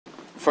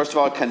First of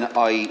all, can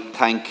I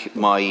thank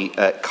my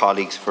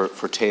colleagues for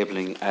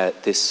tabling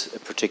this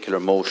particular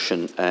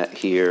motion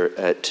here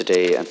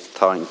today, and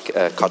thank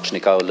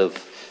Cochnick Olive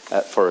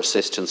for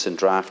assistance in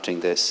drafting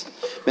this.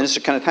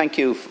 Minister, can I thank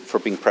you for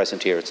being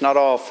present here? It's not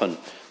often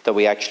that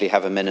we actually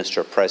have a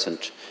minister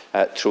present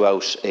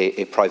throughout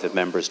a private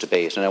member's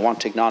debate, and I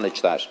want to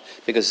acknowledge that,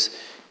 because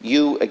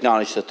you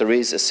acknowledge that there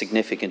is a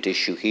significant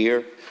issue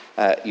here.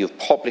 You've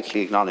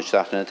publicly acknowledged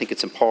that, and I think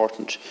it's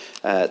important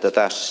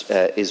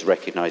that is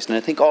recognised. And I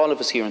think all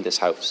of us here in this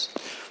House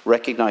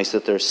recognise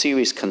that there are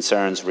serious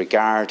concerns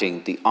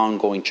regarding the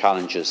ongoing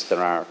challenges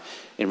there are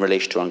in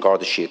relation to An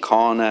Garda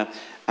Síochána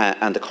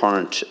and the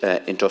current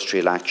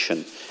industrial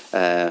action,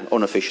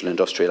 unofficial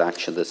industrial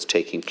action that's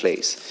taking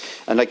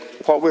place. And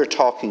what we're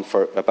talking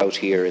about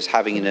here is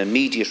having an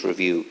immediate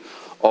review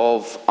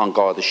of An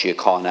Garda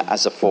Síochána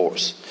as a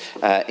force,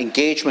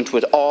 engagement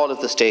with all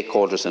of the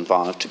stakeholders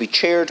involved, to be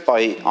chaired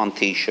by An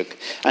Taoiseach,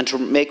 and to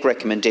make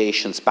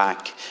recommendations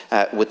back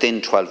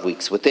within 12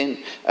 weeks,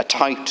 within a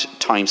tight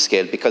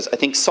timescale, because I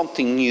think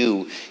something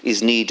new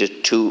is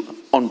needed to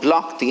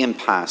unblock the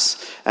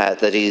impasse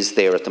that is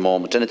there at the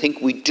moment. And I think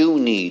we do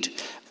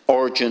need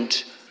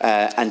urgent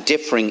and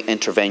differing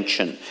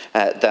intervention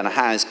than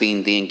has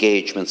been the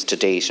engagements to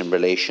date in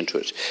relation to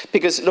it.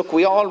 Because, look,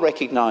 we all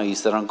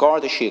recognise that An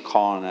Garda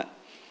Síochána,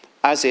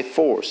 as a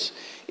force,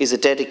 is a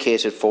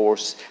dedicated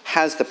force,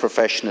 has the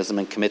professionalism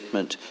and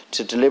commitment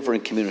to deliver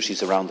in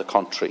communities around the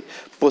country.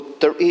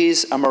 But there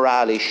is a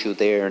morale issue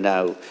there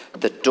now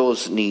that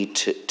does need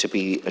to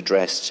be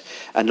addressed.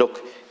 And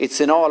look, it's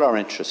in all our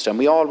interest, and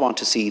we all want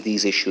to see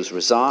these issues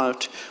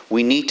resolved.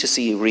 We need to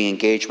see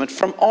re-engagement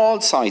from all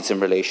sides in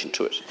relation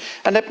to it.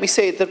 And let me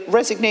say that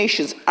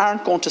resignations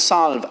aren't going to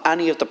solve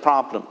any of the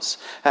problems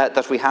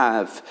that we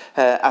have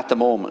at the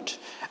moment.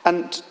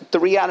 And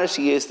the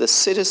reality is that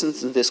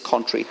citizens in this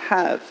country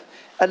have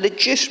a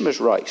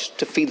legitimate right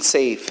to feel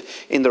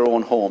safe in their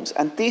own homes.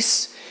 And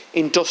this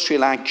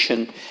industrial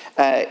action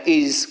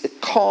is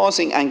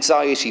causing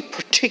anxiety,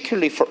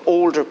 particularly for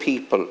older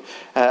people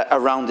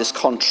around this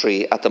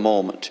country at the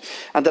moment.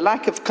 And the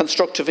lack of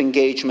constructive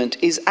engagement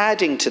is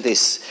adding to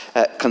this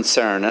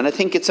concern. And I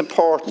think it's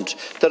important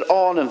that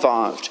all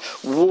involved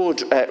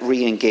would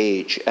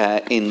re-engage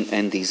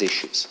in these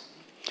issues.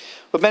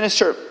 But,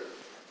 Minister,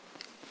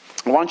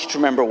 I want you to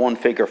remember one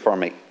figure for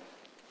me,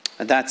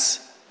 and that's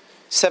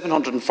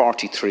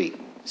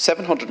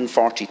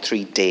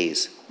 743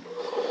 days.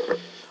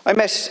 I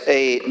met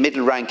a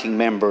middle-ranking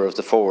member of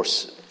the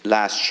force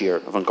last year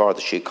of An Garda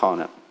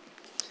Síochána,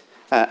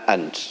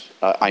 and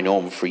I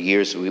know him for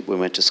years. We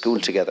went to school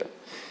together.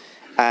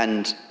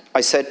 And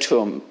I said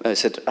to him, I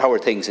said, how are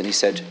things? And he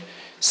said,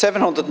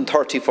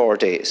 734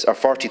 days, or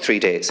 43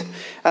 days.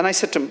 And I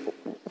said to him,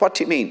 what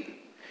do you mean?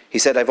 He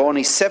said, I've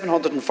only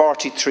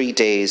 743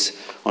 days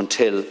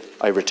until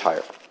I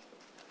retire.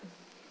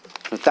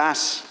 Now,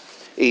 that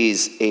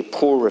is a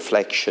poor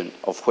reflection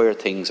of where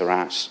things are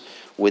at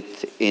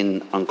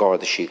within An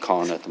Garda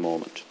Síochána at the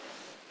moment.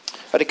 I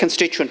had a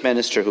constituent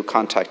minister who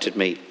contacted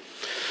me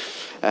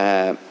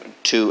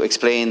to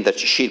explain that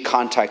she'd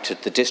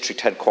contacted the district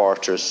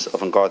headquarters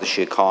of An Garda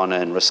Síochána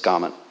in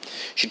Roscommon.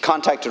 She'd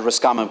contacted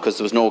Roscommon because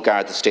there was no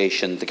Garda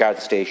station.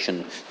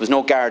 There was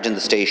no guard in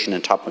the station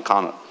in Top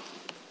McConnell.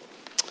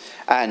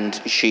 And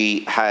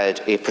she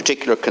had a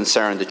particular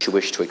concern that she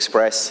wished to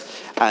express,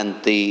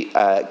 and the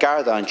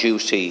Garda on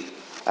duty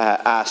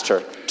asked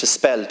her to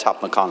spell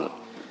Top McConnell.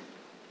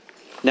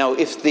 Now,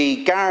 if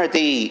the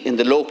Gardaí in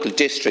the local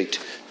district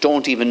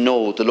don't even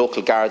know the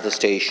local Garda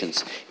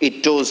stations,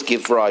 it does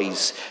give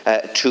rise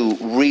to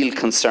real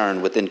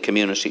concern within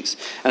communities.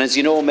 And as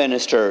you know,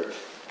 Minister,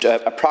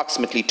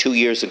 approximately 2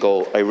 years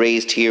ago, I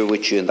raised here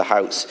with you in the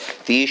House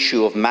the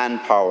issue of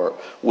manpower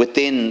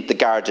within the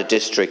Garda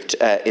district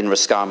in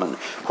Roscommon,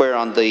 where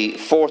on the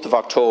 4th of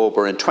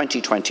October in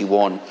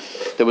 2021,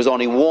 there was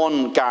only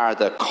one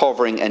Garda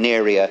covering an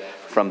area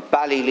from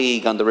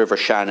Ballyleague on the River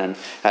Shannon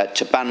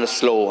to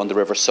Ballinasloe on the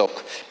River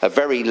Suck, a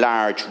very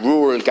large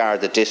rural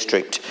Garda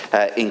district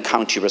in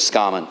County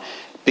Roscommon,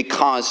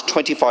 because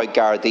 25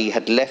 Gardaí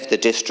had left the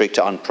district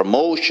on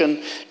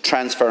promotion,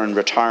 transfer and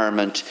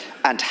retirement,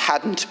 and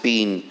hadn't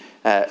been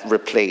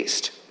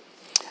replaced.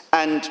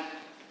 And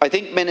I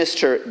think,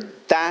 Minister,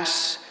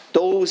 that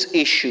those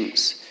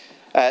issues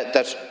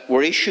that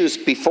were issues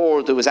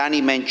before there was any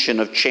mention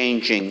of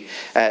changing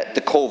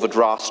the COVID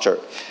roster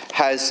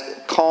has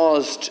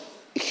caused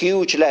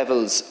huge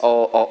levels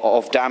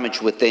of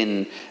damage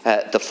within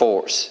the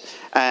force.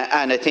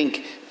 And I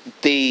think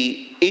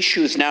the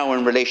issues now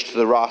in relation to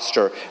the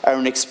roster are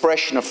an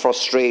expression of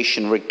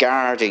frustration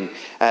regarding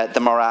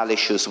the morale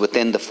issues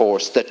within the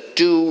force that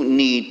do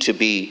need to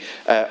be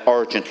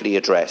urgently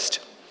addressed.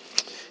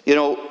 You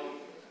know,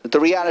 the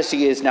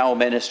reality is now,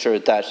 Minister,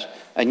 that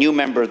a new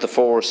member of the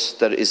force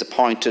that is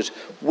appointed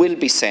will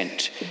be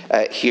sent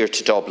here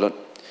to Dublin.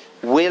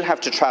 Will have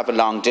to travel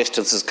long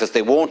distances because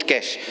they won't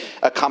get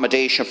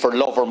accommodation for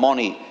love or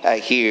money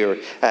here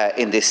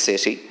in this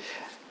city.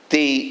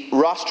 The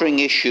rostering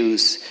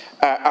issues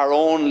are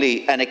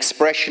only an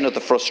expression of the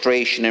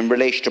frustration in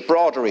relation to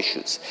broader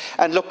issues.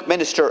 And look,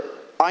 Minister,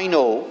 I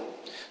know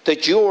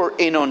that you're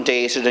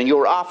inundated and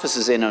your office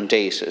is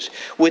inundated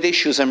with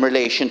issues in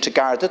relation to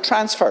Garda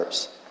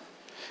transfers.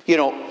 You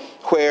know,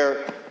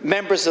 where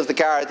members of the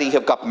Garda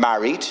have got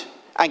married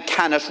and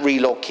cannot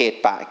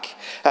relocate back.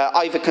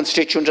 I have a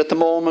constituent at the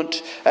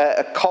moment,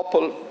 a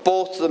couple,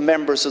 both the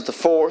members of the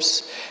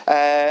force,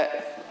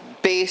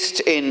 based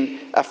in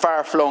a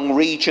far-flung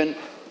region,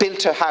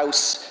 built a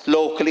house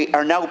locally,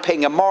 are now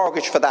paying a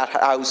mortgage for that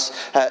house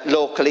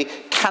locally,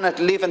 cannot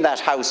live in that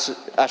house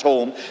at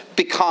home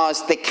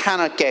because they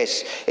cannot get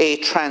a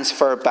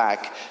transfer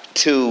back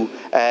to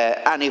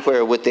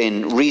anywhere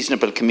within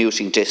reasonable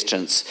commuting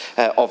distance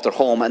of their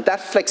home. And that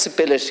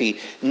flexibility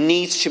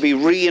needs to be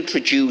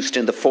reintroduced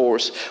in the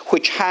force,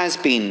 which has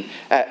been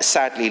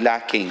sadly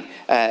lacking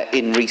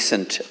in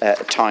recent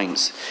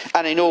times.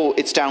 And I know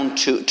it's down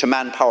to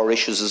manpower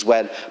issues as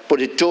well,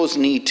 but it does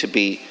need to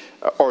be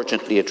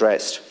urgently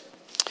addressed.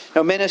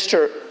 Now,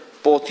 Minister,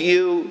 both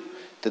you,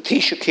 the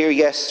Taoiseach here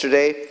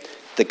yesterday,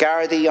 the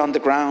Gardaí on the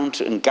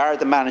ground and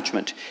Garda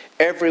management,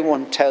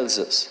 everyone tells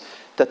us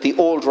that the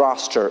old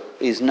roster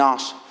is not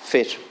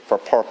fit for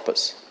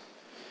purpose.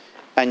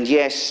 And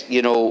yet,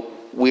 you know,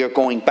 we are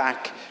going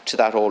back to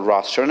that old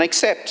roster. And I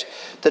accept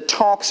that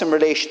talks in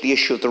relation to the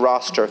issue of the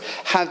roster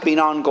have been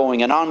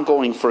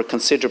ongoing for a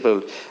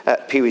considerable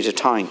period of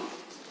time.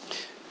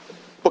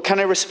 But can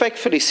I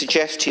respectfully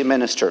suggest to you,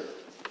 Minister,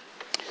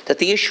 that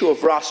the issue of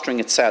rostering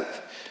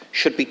itself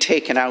should be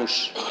taken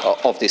out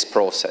of this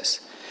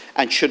process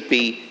and should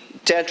be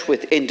dealt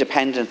with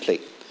independently.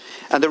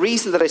 And the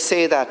reason that I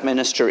say that,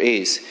 Minister,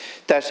 is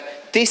that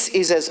this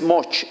is as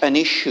much an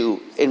issue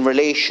in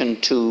relation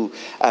to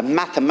a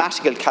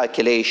mathematical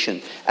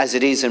calculation as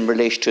it is in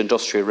relation to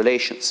industrial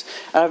relations.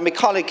 And I have my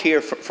colleague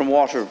here from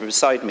Waterford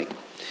beside me.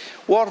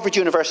 Waterford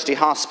University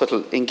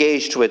Hospital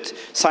engaged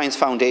with Science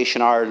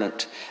Foundation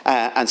Ireland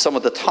and some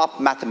of the top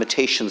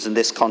mathematicians in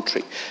this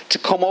country to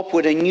come up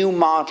with a new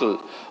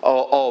model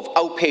of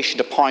outpatient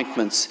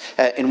appointments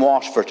in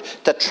Waterford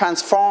that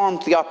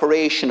transformed the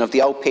operation of the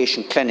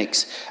outpatient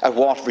clinics at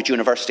Waterford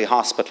University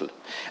Hospital.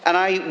 And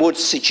I would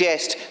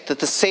suggest that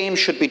the same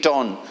should be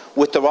done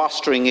with the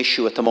rostering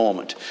issue at the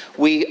moment.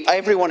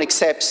 Everyone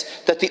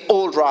accepts that the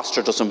old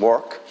roster doesn't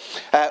work.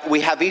 We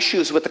have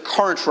issues with the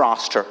current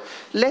roster.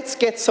 Let's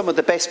get some of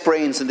the best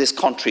brains in this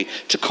country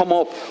to come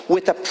up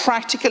with a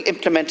practical,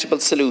 implementable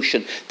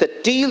solution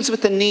that deals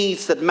with the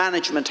needs that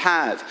management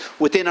have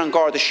within An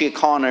Garda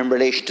Síochána in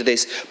relation to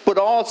this, but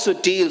also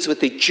deals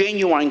with the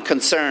genuine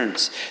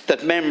concerns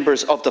that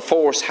members of the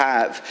force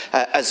have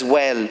as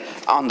well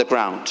on the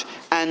ground.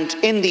 And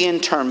in the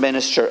interim,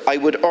 Minister, I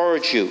would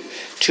urge you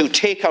to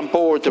take on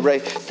board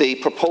the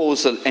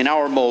proposal in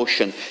our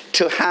motion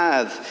to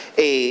have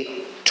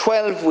a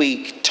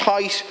 12-week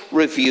tight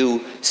review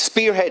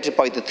spearheaded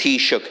by the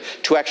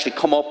Taoiseach to actually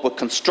come up with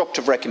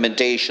constructive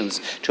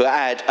recommendations to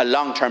add a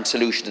long-term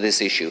solution to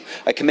this issue.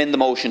 I commend the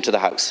motion to the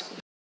House.